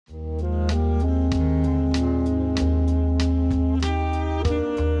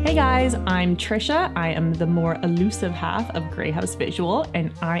Hey guys, I'm Trisha. I am the more elusive half of Grey House Visual,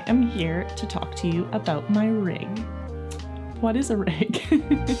 and I am here to talk to you about my rig. What is a rig?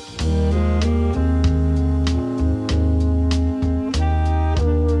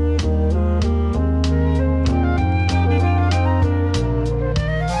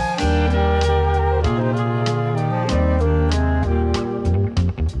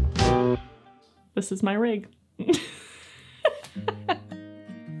 This is my rig.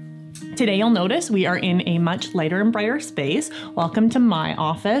 Today you'll notice we are in a much lighter and brighter space. Welcome to my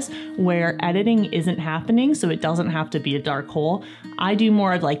office where editing isn't happening, so it doesn't have to be a dark hole. I do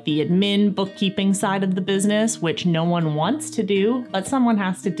more of like the admin bookkeeping side of the business, which no one wants to do, but someone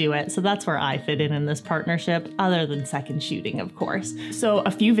has to do it. So that's where I fit in this partnership, other than second shooting, of course. So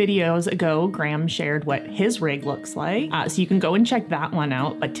a few videos ago, Graham shared what his rig looks like. So you can go and check that one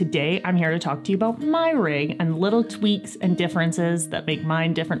out. But today I'm here to talk to you about my rig and little tweaks and differences that make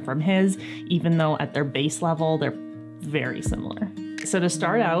mine different from his, even though at their base level, they're very similar. So to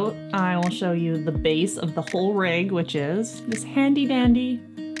start out, I will show you the base of the whole rig, which is this handy dandy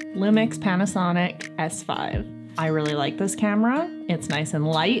Lumix Panasonic S5. I really like this camera. It's nice and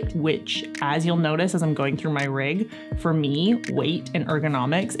light, which, as you'll notice as I'm going through my rig, for me, weight and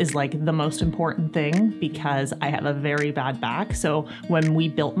ergonomics is like the most important thing because I have a very bad back. So when we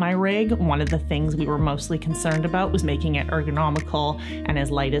built my rig, one of the things we were mostly concerned about was making it ergonomical and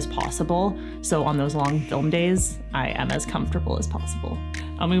as light as possible. So on those long film days, I am as comfortable as possible.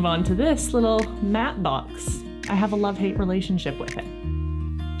 I'll move on to this little matte box. I have a love-hate relationship with it.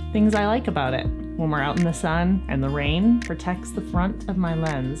 Things I like about it. When we're out in the sun and the rain, protects the front of my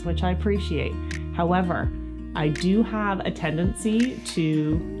lens, which I appreciate. However, I do have a tendency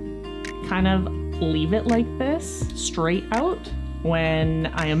to kind of leave it like this, straight out, when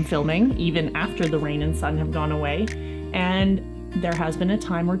I am filming, even after the rain and sun have gone away. And there has been a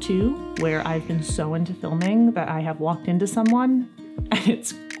time or two where I've been so into filming that I have walked into someone and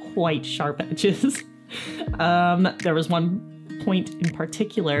it's quite sharp edges. There was one point in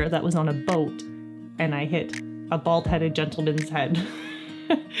particular that was on a boat and I hit a bald-headed gentleman's head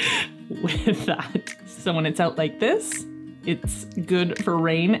with that. So when it's out like this, it's good for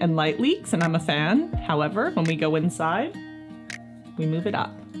rain and light leaks, and I'm a fan. However, when we go inside, we move it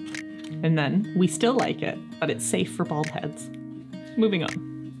up. And then we still like it, but it's safe for bald heads. Moving on.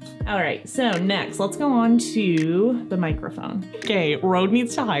 All right, so next, let's go on to the microphone. Okay, Rode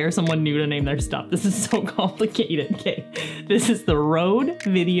needs to hire someone new to name their stuff. This is so complicated. Okay, this is the Rode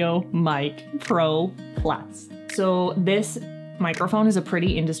Video Mic Pro Plus. So this microphone is a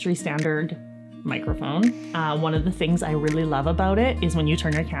pretty industry standard microphone. One of the things I really love about it is when you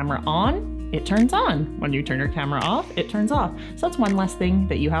turn your camera on, it turns on. When you turn your camera off, it turns off. So that's one less thing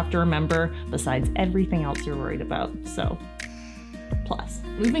that you have to remember besides everything else you're worried about. So plus.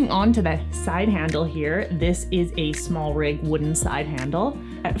 Moving on to the side handle here, this is a SmallRig wooden side handle.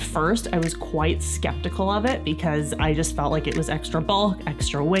 At first, I was quite skeptical of it because I just felt like it was extra bulk,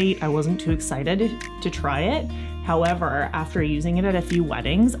 extra weight. I wasn't too excited to try it. However, after using it at a few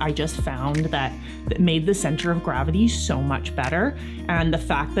weddings, I just found that it made the center of gravity so much better. And the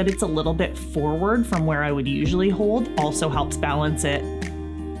fact that it's a little bit forward from where I would usually hold also helps balance it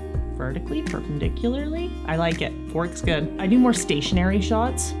vertically, perpendicularly. I like it, works good. I do more stationary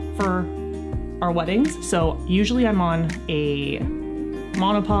shots for our weddings. So usually I'm on a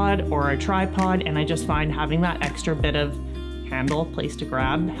monopod or a tripod, and I just find having that extra bit of handle place to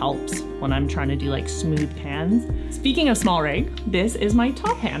grab helps when I'm trying to do like smooth pans. Speaking of SmallRig, this is my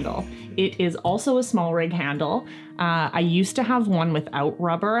top handle. It is also a SmallRig handle. I used to have one without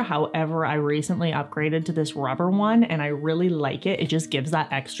rubber. However, I recently upgraded to this rubber one and I really like it. It just gives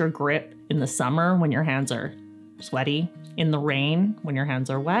that extra grip in the summer when your hands are sweaty, in the rain when your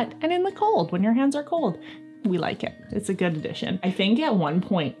hands are wet, and in the cold when your hands are cold. We like it. It's a good addition. I think at one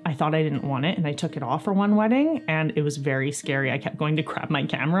point I thought I didn't want it and I took it off for one wedding and it was very scary. I kept going to grab my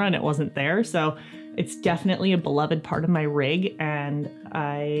camera and it wasn't there. So it's definitely a beloved part of my rig and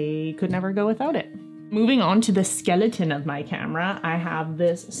I could never go without it. Moving on to the skeleton of my camera, I have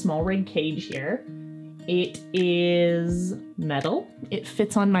this SmallRig cage here. It is metal. It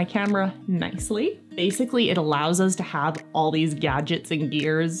fits on my camera nicely. Basically, it allows us to have all these gadgets and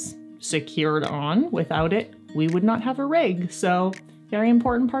gears secured on. Without it, we would not have a rig. So very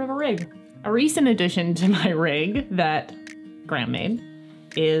important part of a rig. A recent addition to my rig that Graham made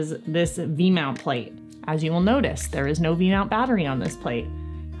is this V-mount plate. As you will notice, there is no V-mount battery on this plate.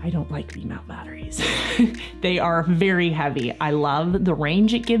 I don't like V-mount batteries. batteries. They are very heavy. I love the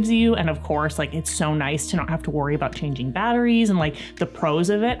range it gives you. And of course, like, it's so nice to not have to worry about changing batteries, and like the pros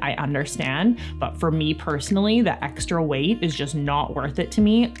of it, I understand. But for me personally, the extra weight is just not worth it to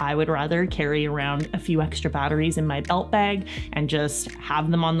me. I would rather carry around a few extra batteries in my belt bag and just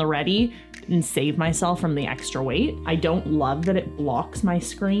have them on the ready and save myself from the extra weight. I don't love that it blocks my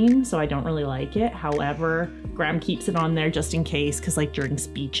screen, so I don't really like it. However, Graham keeps it on there just in case, because like during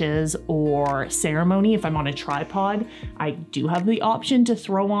speeches or ceremony, if I'm on a tripod, I do have the option to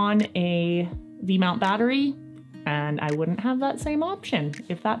throw on a V-mount battery, and I wouldn't have that same option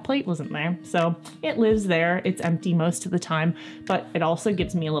if that plate wasn't there. So it lives there. It's empty most of the time, but it also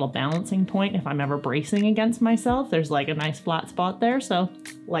gives me a little balancing point if I'm ever bracing against myself. There's like a nice flat spot there, so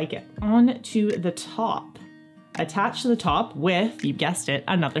like it. On to the top. Attached to the top with, you guessed it,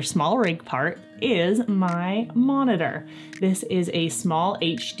 another small rig part is my monitor. This is a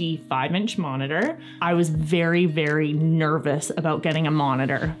SmallHD 5-inch monitor. I was very, very nervous about getting a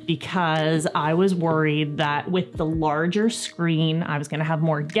monitor because I was worried that with the larger screen, I was gonna have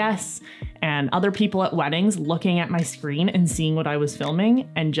more guests and other people at weddings looking at my screen and seeing what I was filming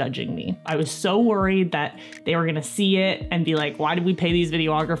and judging me. I was so worried that they were gonna see it and be like, why did we pay these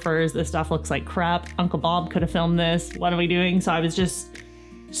videographers? This stuff looks like crap. Uncle Bob could have filmed this. What are we doing? So I was just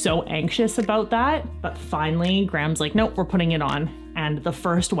so anxious about that. But finally, Graham's like, nope, we're putting it on. And the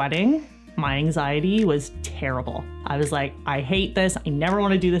first wedding, my anxiety was terrible. I was like, I hate this. I never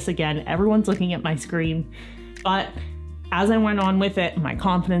want to do this again. Everyone's looking at my screen. But as I went on with it, my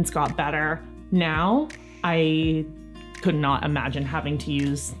confidence got better. Now, I could not imagine having to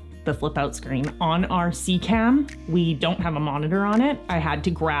use the flip out screen. On our C-cam, we don't have a monitor on it. I had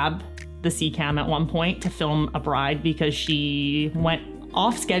to grab the C-cam at one point to film a bride because she went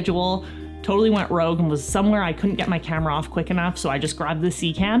off schedule, totally went rogue, and was somewhere I couldn't get my camera off quick enough. So I just grabbed the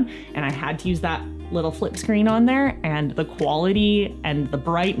C-cam and I had to use that little flip screen on there, and the quality and the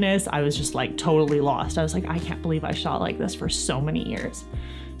brightness, I was just like totally lost. I was like, I can't believe I shot like this for so many years.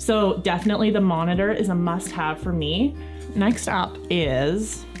 So definitely the monitor is a must-have for me. Next up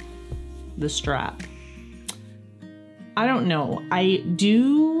is the strap. I don't know. I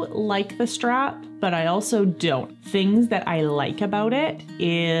do like the strap, but I also don't. Things that I like about it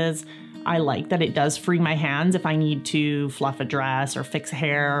is I like that it does free my hands if I need to fluff a dress or fix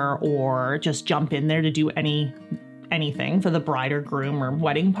hair or just jump in there to do anything for the bride or groom or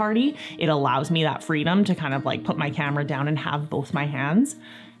wedding party. It allows me that freedom to kind of like put my camera down and have both my hands.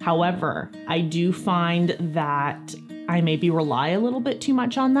 However, I do find that I maybe rely a little bit too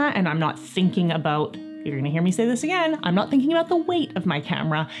much on that, and I'm not thinking about, you're gonna hear me say this again, I'm not thinking about the weight of my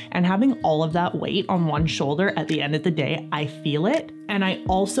camera, and having all of that weight on one shoulder at the end of the day, I feel it. And I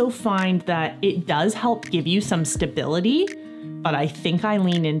also find that it does help give you some stability, but I think I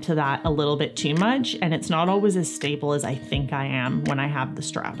lean into that a little bit too much, and it's not always as stable as I think I am when I have the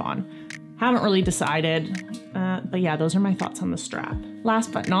strap on. Haven't really decided, but yeah, those are my thoughts on the strap.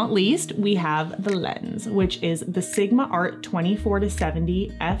 Last but not least, we have the lens, which is the Sigma Art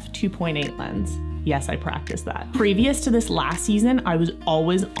 24-70 f2.8 lens. Yes, I practiced that. Previous to this last season, I was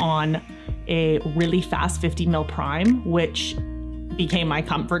always on a really fast 50mm prime, which became my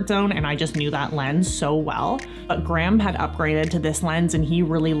comfort zone, and I just knew that lens so well. But Graham had upgraded to this lens and he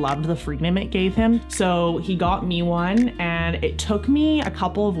really loved the freedom it gave him. So he got me one, and it took me a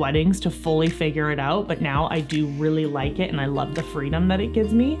couple of weddings to fully figure it out, but now I do really like it and I love the freedom that it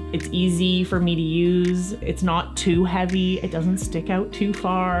gives me. It's easy for me to use. It's not too heavy. It doesn't stick out too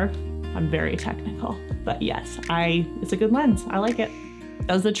far. I'm very technical, but yes, it's a good lens. I like it.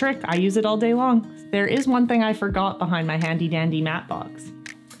 Does the trick. I use it all day long. There is one thing I forgot behind my handy dandy matte box.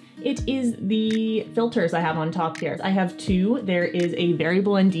 It is the filters I have on top here. I have two. There is a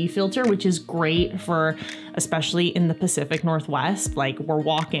variable ND filter, which is great for, especially in the Pacific Northwest, like we're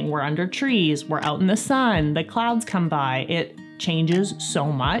walking, we're under trees, we're out in the sun, the clouds come by. It changes so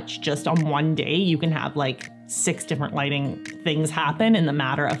much. Just on one day, you can have like 6 different lighting things happen in the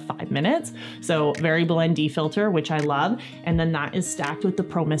matter of 5 minutes. So variable ND filter, which I love. And then that is stacked with the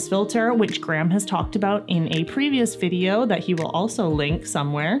Pro Mist filter, which Graham has talked about in a previous video that he will also link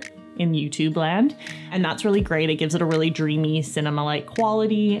somewhere in YouTube land. And that's really great. It gives it a really dreamy cinema-like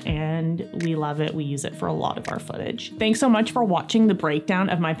quality, and we love it. We use it for a lot of our footage. Thanks so much for watching the breakdown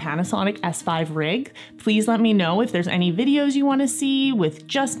of my Panasonic S5 rig. Please let me know if there's any videos you want to see with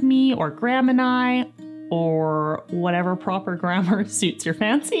just me or Graham and I, or whatever proper grammar suits your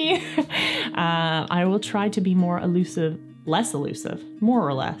fancy. I will try to be more elusive, less elusive, more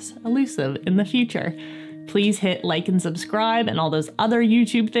or less elusive in the future. Please hit like and subscribe and all those other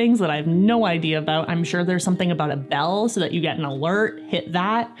YouTube things that I have no idea about. I'm sure there's something about a bell so that you get an alert. Hit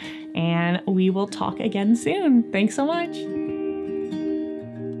that, and we will talk again soon. Thanks so much.